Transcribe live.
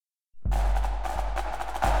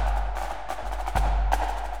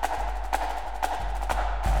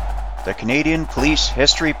the Canadian Police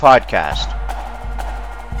History Podcast.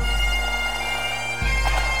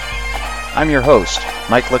 I'm your host,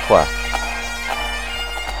 Mike Lacroix.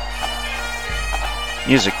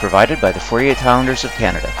 Music provided by the 48 Highlanders of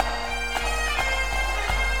Canada.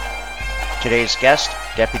 Today's guest,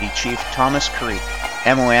 Deputy Chief Thomas Carrique,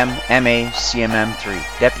 MOM, MA,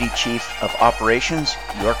 CMM3, Deputy Chief of Operations,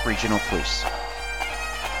 York Regional Police.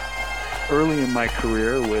 Early in my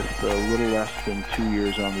career, with a little less than 2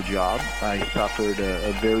 years on the job, I suffered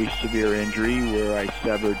a very severe injury where I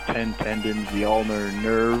severed 10 tendons, the ulnar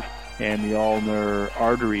nerve and the ulnar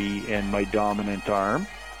artery in my dominant arm.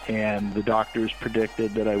 And the doctors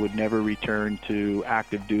predicted that I would never return to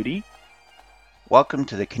active duty. Welcome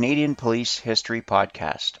to the Canadian Police History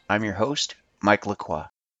Podcast. I'm your host, Mike Lacroix.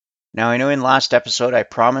 Now, I know in last episode I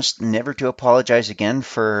promised never to apologize again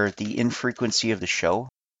for the infrequency of the show.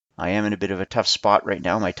 I am in a bit of a tough spot right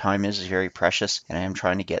now. My time is very precious, and I am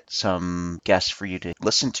trying to get some guests for you to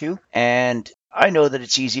listen to. And I know that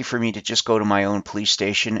it's easy for me to just go to my own police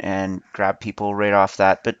station and grab people right off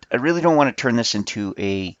that, but I really don't want to turn this into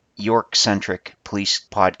a York-centric police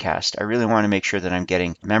podcast. I really want to make sure that I'm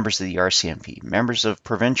getting members of the RCMP, members of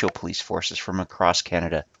provincial police forces from across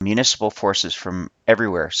Canada, municipal forces from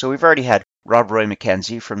everywhere. So we've already had Rob Roy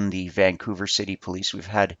McKenzie from the Vancouver City Police. We've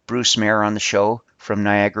had Bruce Mayer on the show from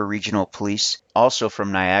Niagara Regional Police. Also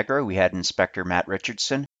from Niagara, we had Inspector Matt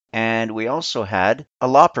Richardson. And we also had a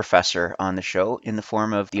law professor on the show in the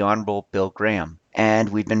form of the Honorable Bill Graham. And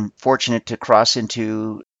we've been fortunate to cross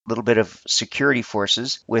into a little bit of security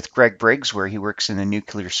forces with Greg Briggs, where he works in the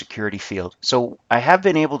nuclear security field. So I have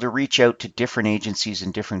been able to reach out to different agencies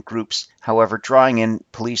and different groups. However, drawing in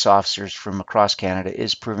police officers from across Canada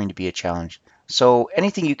is proving to be a challenge. So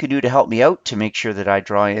anything you can do to help me out to make sure that I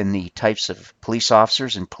draw in the types of police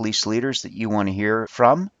officers and police leaders that you want to hear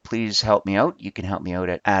from, please help me out. You can help me out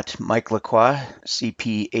at Mike Lacroix,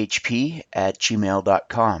 cphp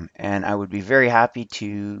 @gmail.com. And I would be very happy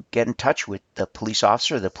to get in touch with the police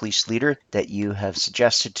officer, the police leader that you have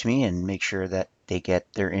suggested to me, and make sure that they get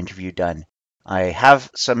their interview done. I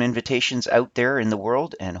have some invitations out there in the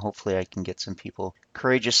world, and hopefully I can get some people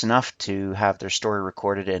courageous enough to have their story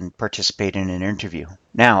recorded and participate in an interview.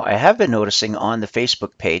 Now, I have been noticing on the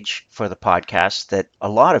Facebook page for the podcast that a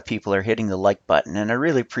lot of people are hitting the like button, and I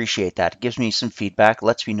really appreciate that. It gives me some feedback,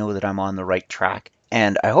 lets me know that I'm on the right track.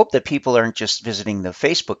 And I hope that people aren't just visiting the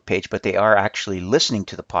Facebook page, but they are actually listening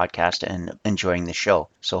to the podcast and enjoying the show.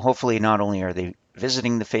 So hopefully not only are they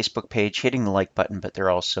visiting the Facebook page, hitting the like button, but they're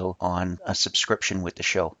also on a subscription with the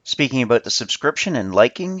show. Speaking about the subscription and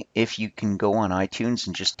liking, if you can go on iTunes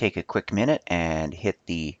and just take a quick minute and hit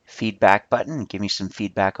the feedback button and give me some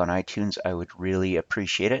feedback on iTunes, I would really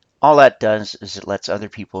appreciate it. All that does is it lets other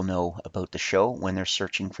people know about the show when they're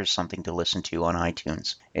searching for something to listen to on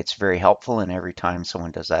iTunes. It's very helpful, and every time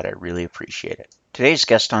someone does that, I really appreciate it. Today's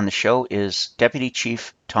guest on the show is Deputy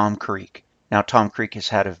Chief Tom Carrique. Now, Tom Carrique has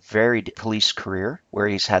had a varied police career where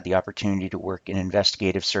he's had the opportunity to work in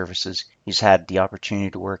investigative services. He's had the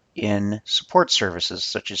opportunity to work in support services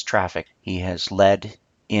such as traffic. He has led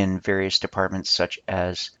in various departments such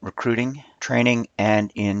as recruiting, training,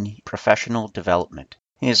 and in professional development.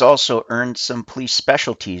 He has also earned some police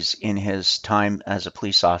specialties in his time as a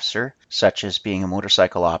police officer, such as being a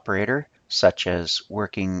motorcycle operator, such as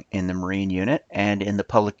working in the Marine Unit and in the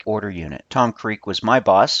Public Order Unit. Tom Carrique was my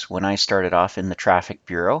boss when I started off in the Traffic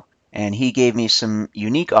Bureau, and he gave me some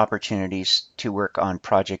unique opportunities to work on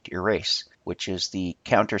Project Erase, which is the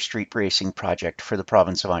counter street racing project for the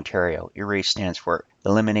province of Ontario. Erase stands for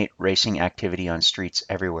Eliminate Racing Activity on Streets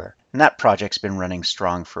Everywhere, and that project's been running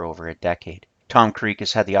strong for over a decade. Tom Carrique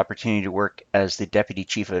has had the opportunity to work as the Deputy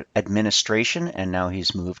Chief of Administration, and now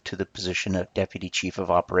he's moved to the position of Deputy Chief of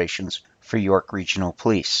Operations for York Regional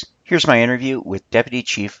Police. Here's my interview with Deputy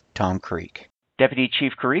Chief Tom Carrique. Deputy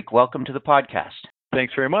Chief Carrique, welcome to the podcast.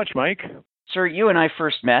 Thanks very much, Mike. Sir, you and I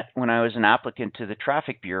first met when I was an applicant to the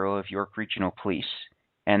Traffic Bureau of York Regional Police,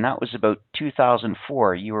 and that was about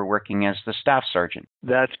 2004. You were working as the staff sergeant.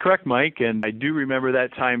 That's correct, Mike, and I do remember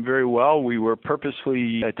that time very well. We were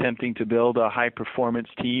purposefully attempting to build a high-performance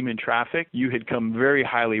team in traffic. You had come very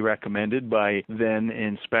highly recommended by then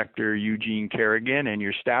Inspector Eugene Kerrigan and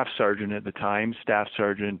your staff sergeant at the time, Staff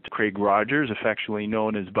Sergeant Craig Rogers, affectionately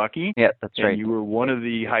known as Bucky. Yeah, that's right. And you were one of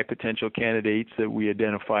the high-potential candidates that we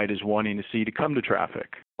identified as wanting to see to come to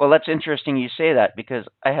traffic. Well, that's interesting you say that, because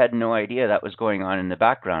I had no idea that was going on in the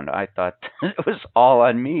background. I thought it was all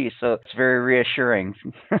on me, so it's very reassuring.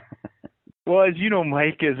 Well, as you know,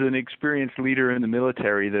 Mike, as an experienced leader in the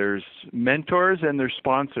military, there's mentors and there's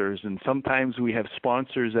sponsors. And sometimes we have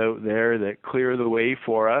sponsors out there that clear the way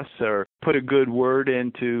for us or put a good word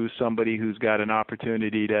into somebody who's got an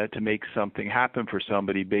opportunity to make something happen for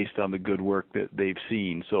somebody based on the good work that they've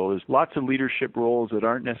seen. So there's lots of leadership roles that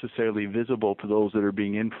aren't necessarily visible to those that are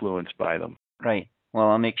being influenced by them. Right. Well,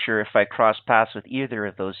 I'll make sure if I cross paths with either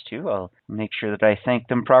of those two, I'll make sure that I thank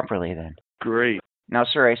them properly then. Great. Now,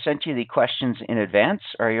 sir, I sent you the questions in advance.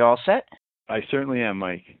 Are you all set? I certainly am,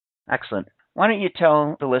 Mike. Excellent. Why don't you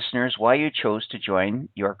tell the listeners why you chose to join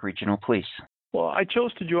York Regional Police? Well, I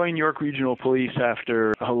chose to join York Regional Police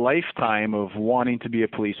after a lifetime of wanting to be a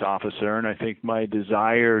police officer, and I think my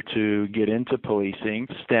desire to get into policing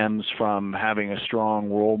stems from having a strong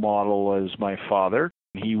role model as my father.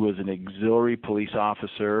 He was an auxiliary police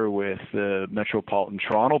officer with the Metropolitan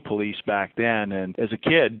Toronto Police back then, and as a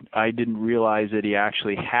kid, I didn't realize that he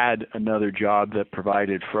actually had another job that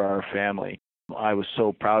provided for our family. I was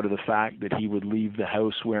so proud of the fact that he would leave the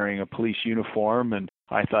house wearing a police uniform, and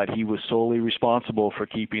I thought he was solely responsible for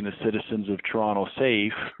keeping the citizens of Toronto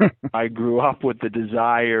safe. I grew up with the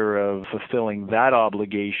desire of fulfilling that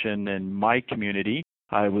obligation in my community.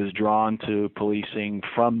 I was drawn to policing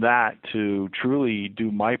from that to truly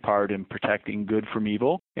do my part in protecting good from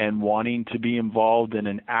evil and wanting to be involved in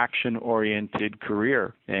an action-oriented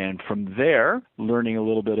career. And from there, learning a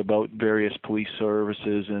little bit about various police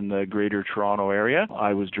services in the Greater Toronto area,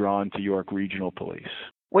 I was drawn to York Regional Police.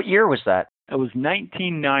 What year was that? It was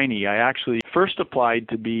 1990. I actually first applied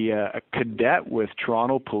to be a cadet with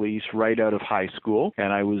Toronto Police right out of high school,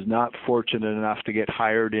 and I was not fortunate enough to get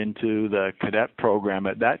hired into the cadet program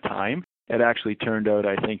at that time. It actually turned out,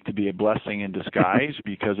 I think, to be a blessing in disguise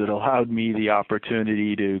because it allowed me the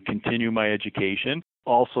opportunity to continue my education,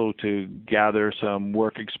 also to gather some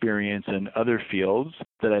work experience in other fields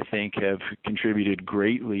that I think have contributed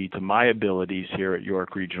greatly to my abilities here at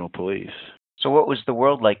York Regional Police. So what was the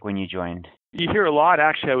world like when you joined? You hear a lot.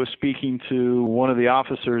 Actually, I was speaking to one of the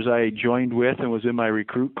officers I joined with and was in my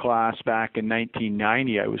recruit class back in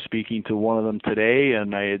 1990. I was speaking to one of them today,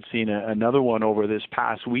 and I had seen another one over this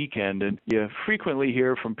past weekend. And you frequently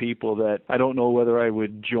hear from people that I don't know whether I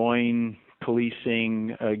would join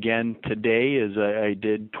policing again today as I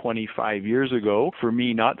did 25 years ago. For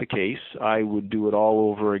me, not the case. I would do it all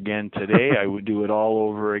over again today. I would do it all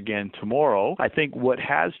over again tomorrow. I think what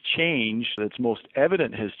has changed, that's most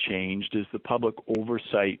evident has changed, is the public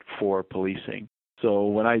oversight for policing. So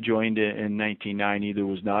when I joined in 1990, there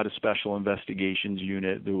was not a special investigations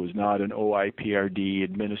unit. There was not an OIPRD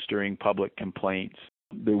administering public complaints.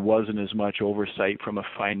 There wasn't as much oversight from a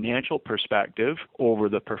financial perspective over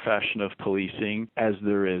the profession of policing as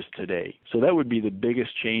there is today. So that would be the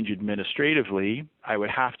biggest change administratively. I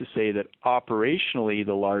would have to say that operationally,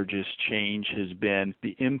 the largest change has been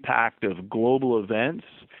the impact of global events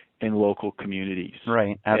in local communities.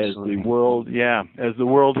 Right, absolutely. As the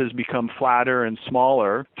world has become flatter and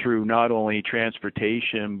smaller through not only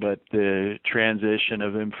transportation but the transition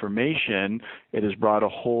of information, it has brought a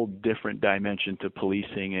whole different dimension to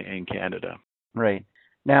policing in Canada. Right.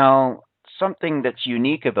 Now, something that's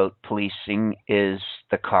unique about policing is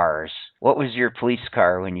the cars. What was your police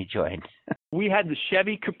car when you joined? We had the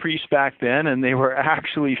Chevy Caprice back then, and they were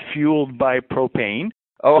actually fueled by propane.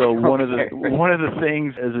 Oh, so one of the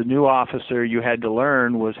things as a new officer you had to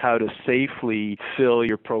learn was how to safely fill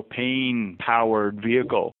your propane-powered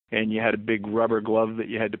vehicle. And you had a big rubber glove that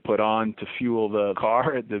you had to put on to fuel the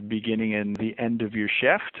car at the beginning and the end of your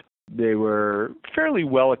shift. They were fairly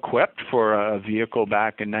well equipped for a vehicle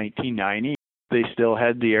back in 1990. They still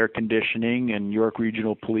had the air conditioning, and York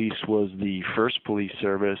Regional Police was the first police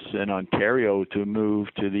service in Ontario to move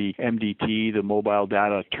to the MDT, the mobile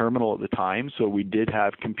data terminal at the time. So we did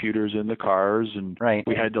have computers in the cars, and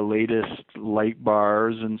we had the latest light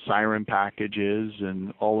bars and siren packages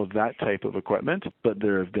and all of that type of equipment. But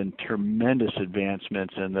there have been tremendous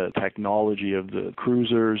advancements in the technology of the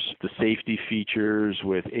cruisers, the safety features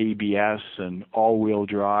with ABS and all-wheel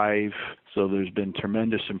drive. So there's been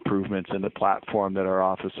tremendous improvements in the platform that our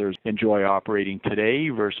officers enjoy operating today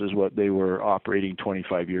versus what they were operating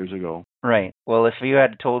 25 years ago. Right. Well, if you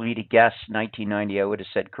had told me to guess 1990, I would have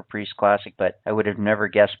said Caprice Classic, but I would have never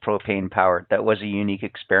guessed propane powered. That was a unique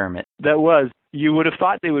experiment. That was. You would have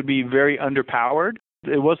thought they would be very underpowered.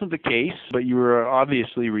 It wasn't the case, but you were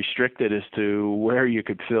obviously restricted as to where you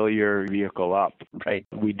could fill your vehicle up. Right.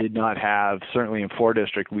 We did not have, certainly in 4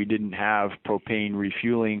 District, we didn't have propane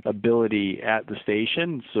refueling ability at the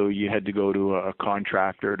station, so you had to go to a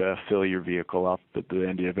contractor to fill your vehicle up at the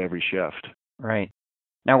end of every shift. Right.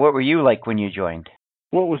 Now, what were you like when you joined?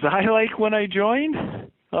 What was I like when I joined?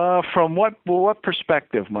 From what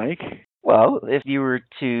perspective, Mike? Well, if you were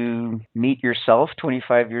to meet yourself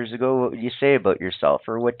 25 years ago, what would you say about yourself?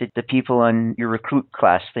 Or what did the people on your recruit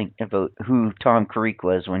class think about who Tom Carrique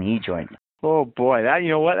was when he joined? Oh boy, you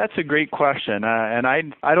know what? That's a great question, and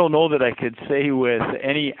I don't know that I could say with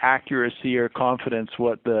any accuracy or confidence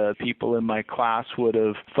what the people in my class would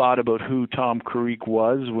have thought about who Tom Carrique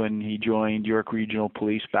was when he joined York Regional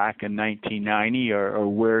Police back in 1990, or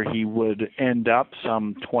where he would end up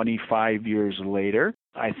some 25 years later.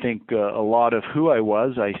 I think a lot of who I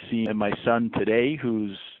was, I see in my son today,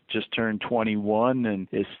 who's just turned 21 and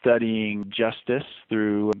is studying justice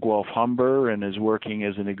through Guelph Humber and is working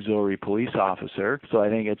as an auxiliary police officer. So I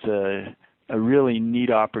think it's a really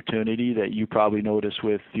neat opportunity that you probably notice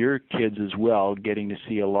with your kids as well, getting to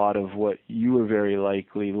see a lot of what you were very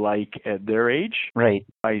likely like at their age. Right.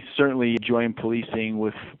 I certainly joined policing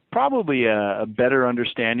with probably a better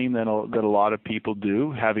understanding than a lot of people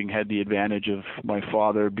do, having had the advantage of my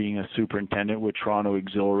father being a superintendent with Toronto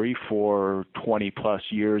Auxiliary for 20 plus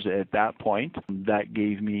years at that point. That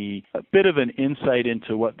gave me a bit of an insight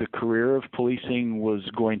into what the career of policing was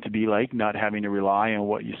going to be like, not having to rely on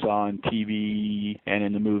what you saw on TV and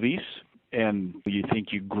in the movies. And you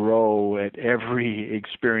think you grow at every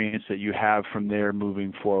experience that you have from there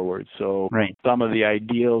moving forward. So right. Some of the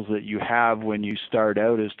ideals that you have when you start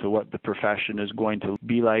out as to what the profession is going to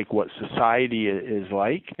be like, what society is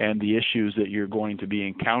like, and the issues that you're going to be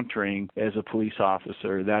encountering as a police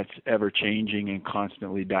officer, that's ever-changing and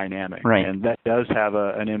constantly dynamic. Right. And that does have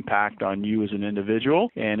an impact on you as an individual,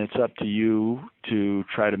 and it's up to you to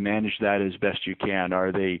try to manage that as best you can.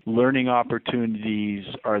 Are they learning opportunities?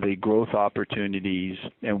 Are they growth opportunities?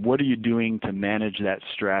 And what are you doing to manage that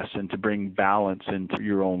stress and to bring balance into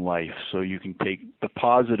your own life so you can take the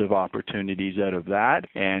positive opportunities out of that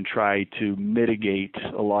and try to mitigate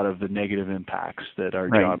a lot of the negative impacts that our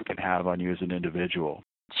job can have on you as an individual?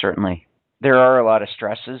 Certainly. There are a lot of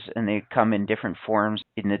stresses, and they come in different forms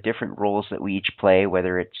in the different roles that we each play,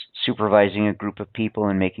 whether it's supervising a group of people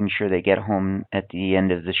and making sure they get home at the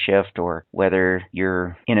end of the shift, or whether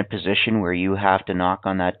you're in a position where you have to knock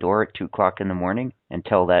on that door at 2 o'clock in the morning and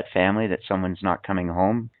tell that family that someone's not coming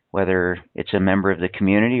home, whether it's a member of the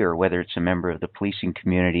community or whether it's a member of the policing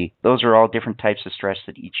community. Those are all different types of stress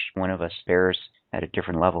that each one of us bears at a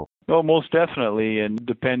different level. Well, most definitely, and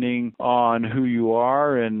depending on who you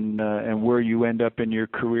are and where you end up in your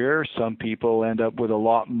career, some people end up with a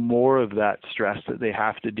lot more of that stress that they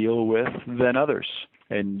have to deal with than others.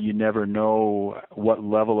 And you never know what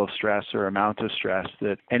level of stress or amount of stress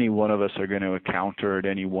that any one of us are going to encounter at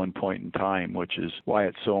any one point in time, which is why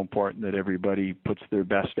it's so important that everybody puts their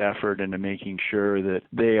best effort into making sure that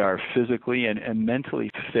they are physically and mentally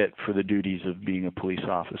fit for the duties of being a police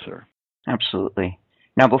officer. Absolutely.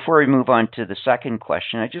 Now, before we move on to the second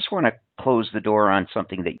question, I just want to close the door on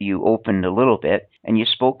something that you opened a little bit, and you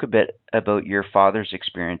spoke a bit about your father's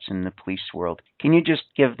experience in the police world. Can you just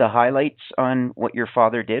give the highlights on what your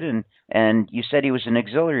father did? And you said he was an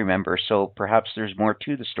auxiliary member, so perhaps there's more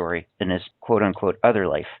to the story than his quote-unquote other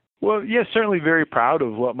life. Well, yes, certainly very proud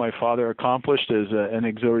of what my father accomplished as an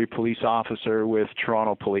auxiliary police officer with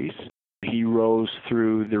Toronto Police. He rose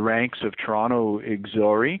through the ranks of Toronto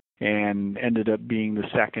Auxiliary and ended up being the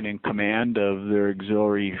second in command of their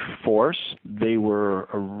auxiliary force. They were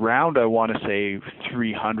around, I want to say,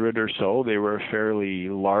 300 or so. They were a fairly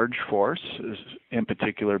large force, in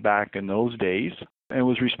particular back in those days, and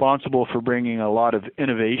was responsible for bringing a lot of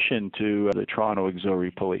innovation to the Toronto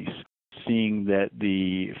Auxiliary Police. Seeing that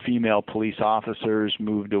the female police officers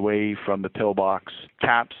moved away from the pillbox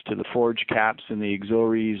caps to the forge caps in the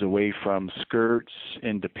auxiliaries, away from skirts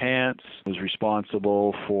into pants, was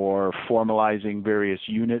responsible for formalizing various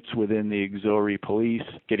units within the auxiliary police,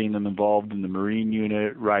 getting them involved in the Marine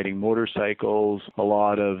unit, riding motorcycles, a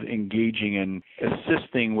lot of engaging and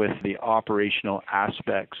assisting with the operational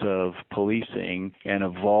aspects of policing and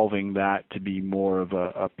evolving that to be more of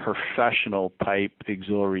a professional type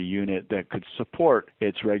auxiliary unit that could support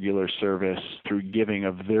its regular service through giving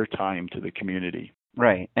of their time to the community.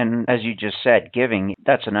 Right. And as you just said, giving,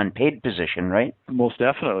 that's an unpaid position, right? Most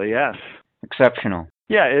definitely, yes. Exceptional.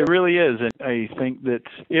 Yeah, it really is. And I think that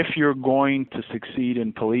if you're going to succeed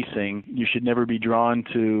in policing, you should never be drawn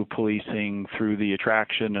to policing through the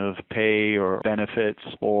attraction of pay or benefits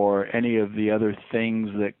or any of the other things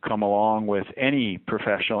that come along with any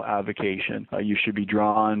professional avocation. You should be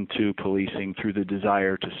drawn to policing through the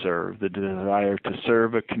desire to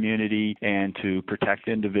serve a community and to protect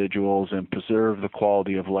individuals and preserve the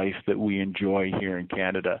quality of life that we enjoy here in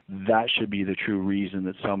Canada. That should be the true reason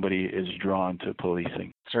that somebody is drawn to policing.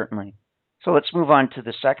 Certainly. So let's move on to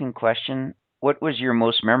the second question. what was your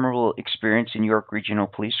most memorable experience in York Regional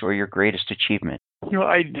Police or your greatest achievement?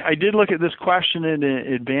 I did look at this question in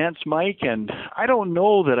advance, Mike, and I don't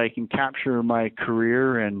know that I can capture my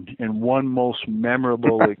career in one most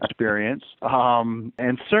memorable experience,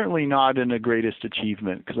 and certainly not in a greatest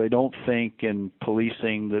achievement, because I don't think in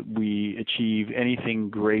policing that we achieve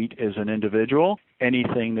anything great as an individual.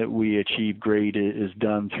 Anything that we achieve great is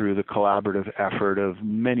done through the collaborative effort of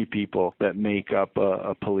many people that make up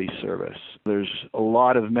a police service. There's a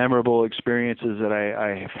lot of memorable experiences that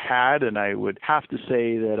I have had, and I would have to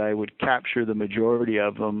say that I would capture the majority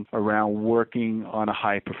of them around working on a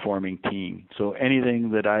high-performing team. So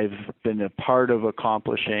anything that I've been a part of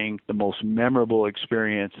accomplishing, the most memorable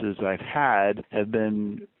experiences I've had have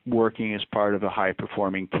been working as part of a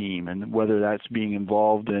high-performing team, and whether that's being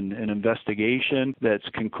involved in an investigation that's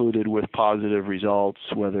concluded with positive results,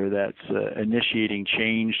 whether that's initiating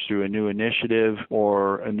change through a new initiative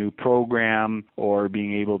or a new program, or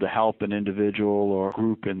being able to help an individual or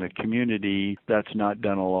group in the community, that's not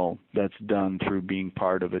done alone. That's done through being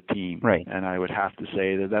part of a team. Right. And I would have to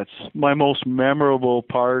say that that's my most memorable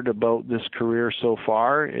part about this career so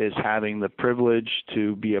far, is having the privilege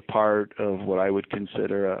to be a part of what I would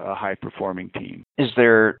consider a high-performing team. Is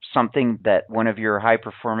there something that one of your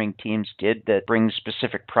high-performing teams did that brings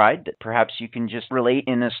specific pride that perhaps you can just relate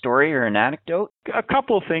in a story or an anecdote? A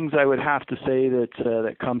couple of things I would have to say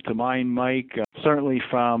that come to mind, Mike. Certainly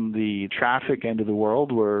from the traffic end of the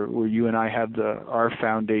world, where you and I have our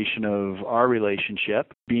foundation of our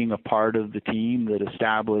relationship, being a part of the team that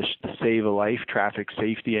established the Save a Life Traffic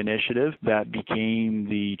Safety Initiative that became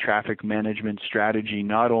the traffic management strategy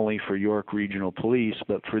not only for York Regional Police,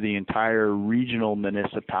 but for the entire regional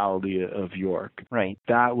municipality of York. Right.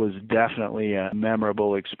 That was definitely a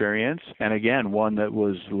memorable experience, and again, one that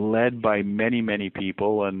was led by many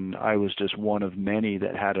people, and I was just one of many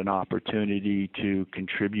that had an opportunity to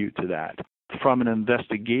contribute to that. From an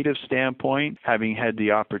investigative standpoint, having had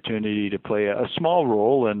the opportunity to play a small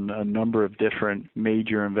role in a number of different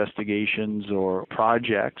major investigations or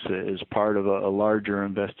projects as part of a larger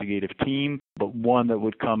investigative team, but one that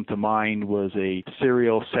would come to mind was a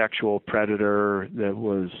serial sexual predator that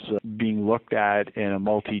was being looked at in a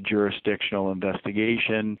multi-jurisdictional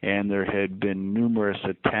investigation, and there had been numerous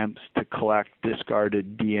attempts to collect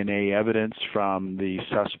discarded DNA evidence from the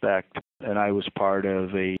suspect. And I was part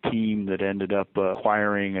of a team that ended up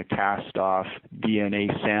acquiring a cast-off DNA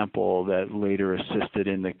sample that later assisted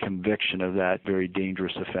in the conviction of that very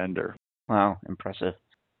dangerous offender. Wow, impressive.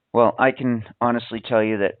 Well, I can honestly tell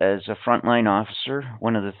you that as a frontline officer,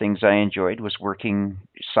 one of the things I enjoyed was working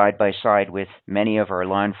side by side with many of our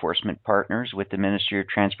law enforcement partners, with the Ministry of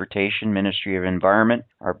Transportation, Ministry of Environment,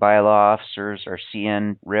 our bylaw officers, our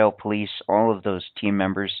CN, rail police, all of those team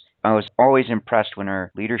members. I was always impressed when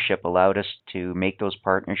our leadership allowed us to make those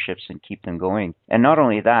partnerships and keep them going. And not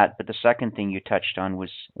only that, but the second thing you touched on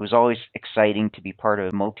was it was always exciting to be part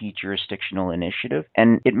of a multi-jurisdictional initiative.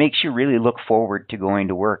 And it makes you really look forward to going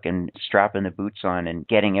to work and strapping the boots on and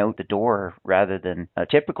getting out the door, rather than a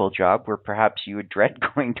typical job where perhaps you would dread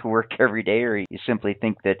going to work every day, or you simply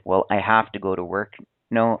think that, well, I have to go to work.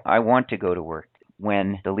 No, I want to go to work.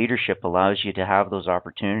 When the leadership allows you to have those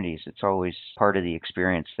opportunities, it's always part of the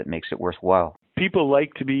experience that makes it worthwhile. People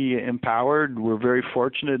like to be empowered. We're very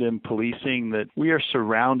fortunate in policing that we are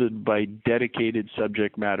surrounded by dedicated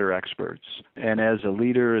subject matter experts. And as a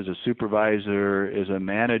leader, as a supervisor, as a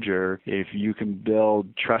manager, if you can build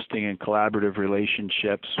trusting and collaborative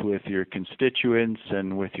relationships with your constituents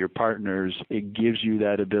and with your partners, it gives you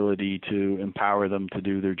that ability to empower them to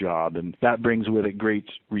do their job. And that brings with it great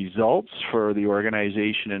results for the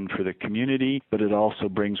organization and for the community, but it also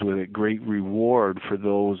brings with it great reward for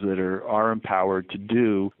those that are empowered to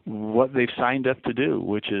do what they've signed up to do,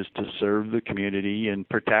 which is to serve the community and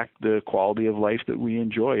protect the quality of life that we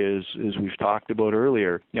enjoy, as we've talked about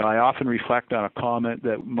earlier. You know, I often reflect on a comment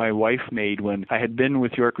that my wife made when I had been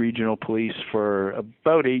with York Regional Police for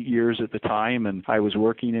about 8 years at the time, and I was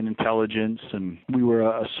working in intelligence, and we were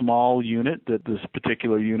a small unit, that this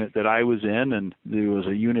particular unit that I was in, and there was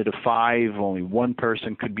a unit of 5, only one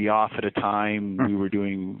person could be off at a time. We were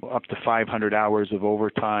doing up to 500 hours of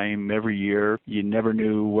overtime every year. You never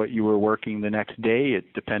knew what you were working the next day.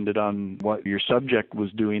 It depended on what your subject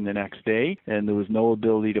was doing the next day, and there was no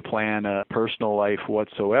ability to plan a personal life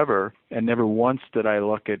whatsoever. And never once did I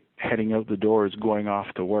look at heading out the door as going off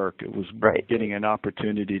to work. It was Right. getting an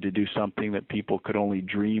opportunity to do something that people could only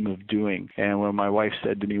dream of doing. And when my wife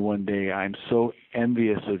said to me one day, "I'm so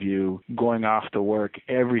envious of you going off to work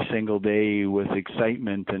every single day with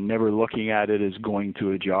excitement and never looking at it as going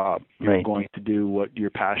to a job. You're Right. going to do what you're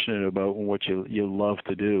passionate about and what you love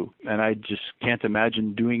to do." And I just can't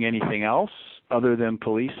imagine doing anything else other than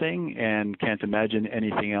policing, and can't imagine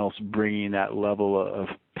anything else bringing that level of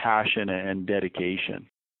passion and dedication.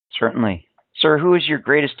 Certainly. Sir, who is your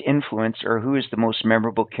greatest influence, or who is the most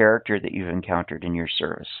memorable character that you've encountered in your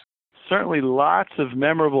service? Certainly lots of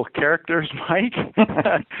memorable characters, Mike.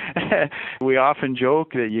 We often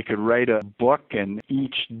joke that you could write a book and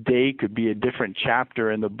each day could be a different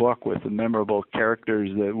chapter in the book with the memorable characters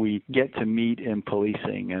that we get to meet in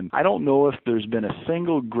policing. And I don't know if there's been a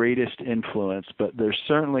single greatest influence, but there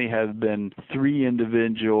certainly have been 3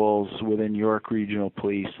 individuals within York Regional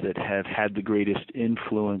Police that have had the greatest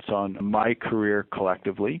influence on my career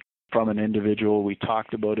collectively. From an individual we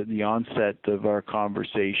talked about at the onset of our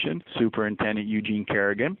conversation, Superintendent Eugene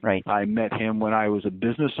Kerrigan. Right. I met him when I was a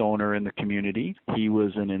business owner in the community. He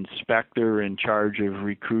was an inspector in charge of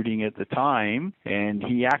recruiting at the time, and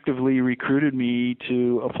he actively recruited me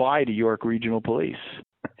to apply to York Regional Police.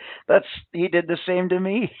 He did the same to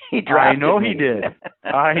me. He I drafted know me. he did.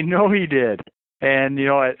 I know he did. And,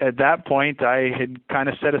 at that point, I had kind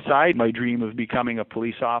of set aside my dream of becoming a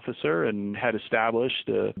police officer and had established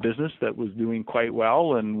a business that was doing quite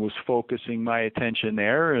well and was focusing my attention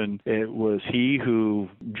there. And it was he who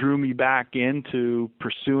drew me back into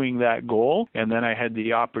pursuing that goal. And then I had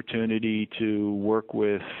the opportunity to work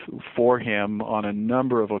for him on a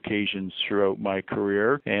number of occasions throughout my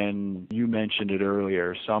career. And you mentioned it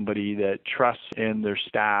earlier, somebody that trusts in their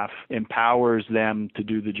staff, empowers them to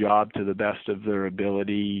do the job to the best of their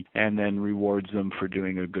ability, and then rewards them for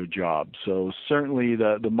doing a good job. So certainly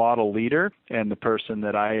the model leader and the person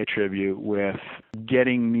that I attribute with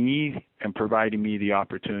getting me and providing me the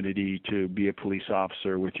opportunity to be a police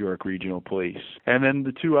officer with York Regional Police. And then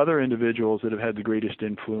the 2 other individuals that have had the greatest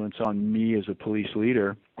influence on me as a police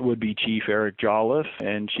leader would be Chief Eric Jolliffe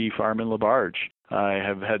and Chief Armin Labarge. I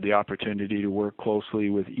have had the opportunity to work closely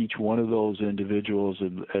with each one of those individuals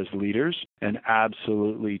as leaders, and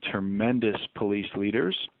absolutely tremendous police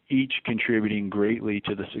leaders, each contributing greatly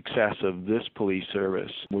to the success of this police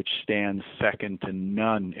service, which stands second to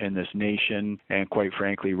none in this nation and, quite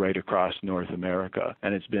frankly, right across North America.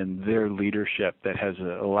 And it's been their leadership that has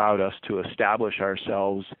allowed us to establish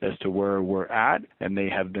ourselves as to where we're at, and they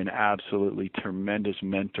have been absolutely tremendous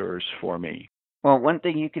mentors for me. Well, one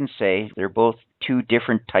thing you can say, they're both 2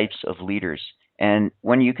 different types of leaders. And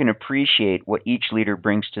when you can appreciate what each leader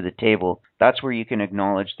brings to the table, that's where you can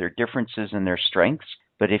acknowledge their differences and their strengths.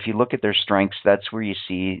 But if you look at their strengths, that's where you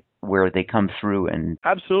see where they come through. And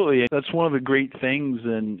absolutely. That's one of the great things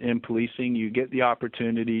in policing. You get the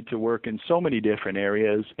opportunity to work in so many different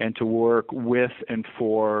areas and to work with and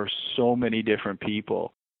for so many different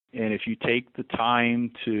people. And if you take the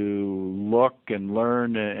time to look and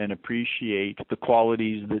learn and appreciate the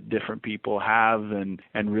qualities that different people have and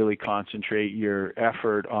really concentrate your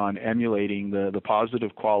effort on emulating the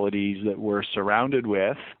positive qualities that we're surrounded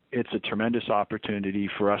with, it's a tremendous opportunity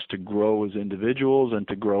for us to grow as individuals and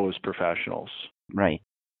to grow as professionals. Right.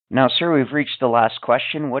 Now, sir, we've reached the last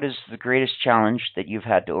question. What is the greatest challenge that you've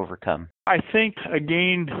had to overcome? I think,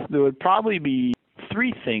 again, there would probably be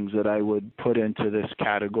 3 things that I would put into this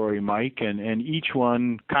category, Mike, and each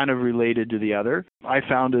one kind of related to the other. I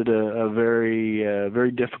found it a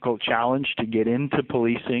very difficult challenge to get into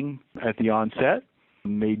policing at the onset.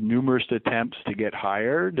 Made numerous attempts to get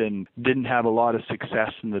hired and didn't have a lot of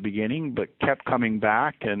success in the beginning, but kept coming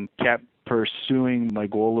back and kept pursuing my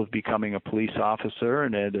goal of becoming a police officer,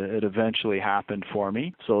 and it eventually happened for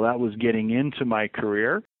me. So that was getting into my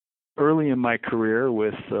career. Early in my career,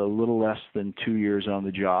 with a little less than 2 years on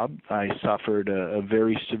the job, I suffered a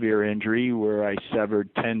very severe injury where I severed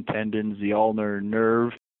 10 tendons, the ulnar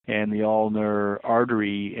nerve and the ulnar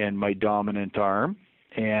artery in my dominant arm.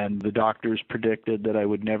 And the doctors predicted that I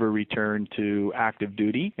would never return to active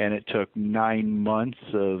duty. And it took 9 months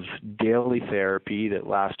of daily therapy that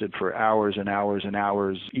lasted for hours and hours and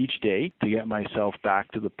hours each day to get myself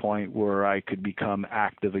back to the point where I could become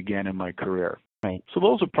active again in my career. Right. So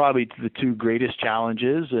those are probably the two greatest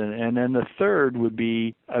challenges. And then the third would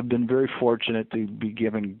be, I've been very fortunate to be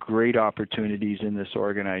given great opportunities in this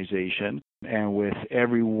organization. And with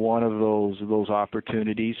every one of those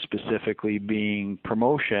opportunities, specifically being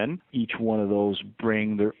promotion, each one of those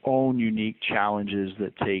bring their own unique challenges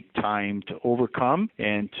that take time to overcome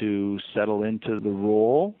and to settle into the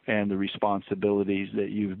role and the responsibilities that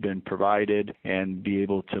you've been provided and be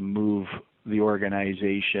able to move the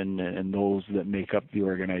organization and those that make up the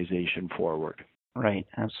organization forward. Right,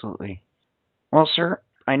 absolutely. Well, sir,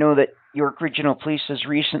 I know that York Regional Police has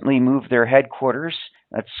recently moved their headquarters.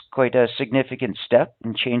 That's quite a significant step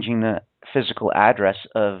in changing the physical address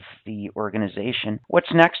of the organization.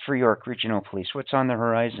 What's next for York Regional Police? What's on the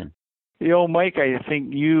horizon? Mike, I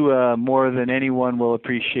think you more than anyone will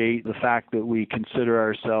appreciate the fact that we consider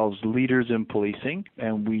ourselves leaders in policing,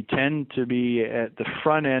 and we tend to be at the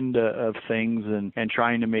front end of things and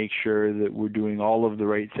trying to make sure that we're doing all of the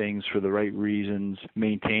right things for the right reasons,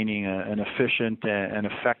 maintaining an efficient and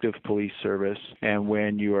effective police service. And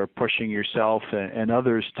when you are pushing yourself and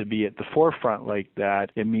others to be at the forefront like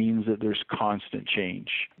that, it means that there's constant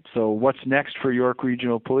change. So what's next for York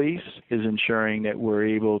Regional Police is ensuring that we're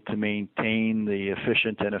able to maintain the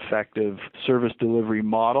efficient and effective service delivery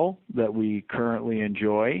model that we currently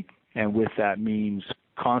enjoy. And with that means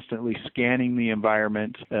constantly scanning the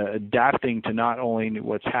environment, adapting to not only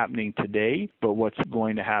what's happening today, but what's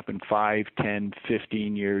going to happen 5, 10,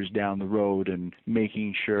 15 years down the road, and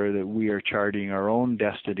making sure that we are charting our own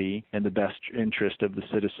destiny in the best interest of the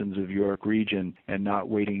citizens of York Region and not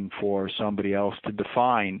waiting for somebody else to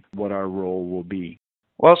define what our role will be.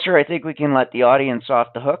 Well, sir, I think we can let the audience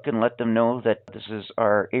off the hook and let them know that this is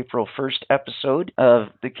our April 1st episode of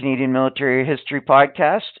the Canadian Military History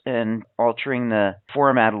Podcast, and altering the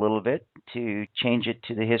format a little bit to change it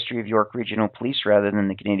to the history of York Regional Police rather than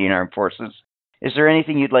the Canadian Armed Forces. Is there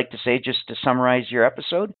anything you'd like to say just to summarize your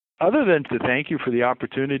episode? Other than to thank you for the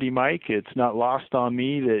opportunity, Mike, it's not lost on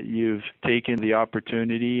me that you've taken the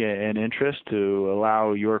opportunity and interest to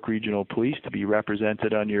allow York Regional Police to be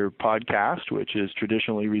represented on your podcast, which is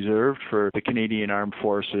traditionally reserved for the Canadian Armed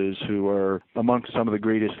Forces, who are amongst some of the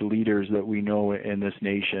greatest leaders that we know in this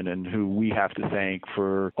nation and who we have to thank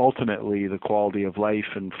for ultimately the quality of life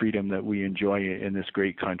and freedom that we enjoy in this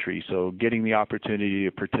great country. So getting the opportunity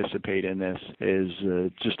to participate in this is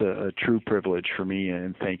just a true privilege for me,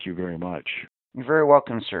 and thank you very much. You're very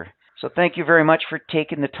welcome, sir. So thank you very much for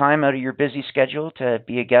taking the time out of your busy schedule to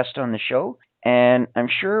be a guest on the show. And I'm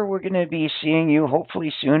sure we're going to be seeing you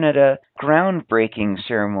hopefully soon at a groundbreaking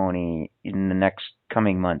ceremony in the next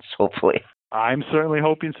coming months, hopefully. I'm certainly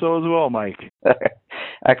hoping so as well, Mike.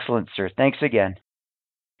 Excellent, sir. Thanks again.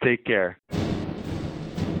 Take care.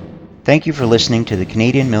 Thank you for listening to the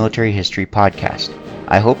Canadian Military History Podcast.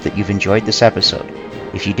 I hope that you've enjoyed this episode.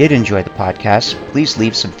 If you did enjoy the podcast, please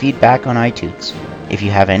leave some feedback on iTunes. If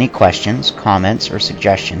you have any questions, comments, or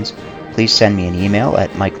suggestions, please send me an email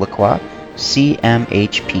at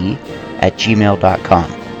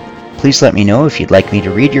mikelacroix@cmhp@gmail.com. Please let me know if you'd like me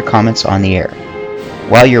to read your comments on the air.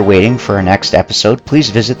 While you're waiting for our next episode, please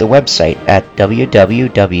visit the website at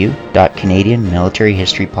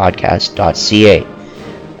www.canadianmilitaryhistorypodcast.ca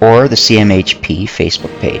or the CMHP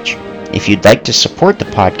Facebook page. If you'd like to support the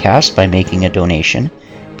podcast by making a donation,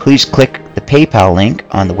 please click the PayPal link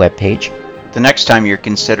on the webpage. The next time you're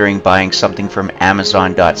considering buying something from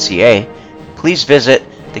Amazon.ca, please visit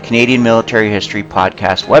the Canadian Military History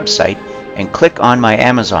Podcast website and click on my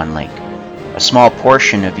Amazon link. A small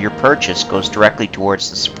portion of your purchase goes directly towards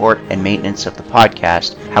the support and maintenance of the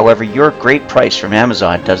podcast. However, your great price from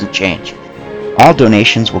Amazon doesn't change. All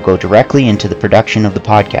donations will go directly into the production of the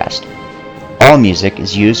podcast. All music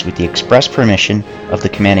is used with the express permission of the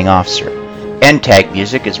commanding officer. End tag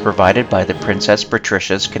music is provided by the Princess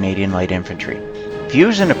Patricia's Canadian Light Infantry.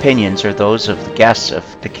 Views and opinions are those of the guests of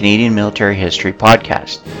the Canadian Military History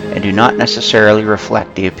Podcast and do not necessarily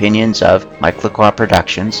reflect the opinions of Mike Lacroix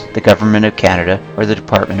Productions, the Government of Canada, or the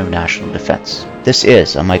Department of National Defence. This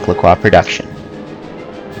is a Mike Lacroix production.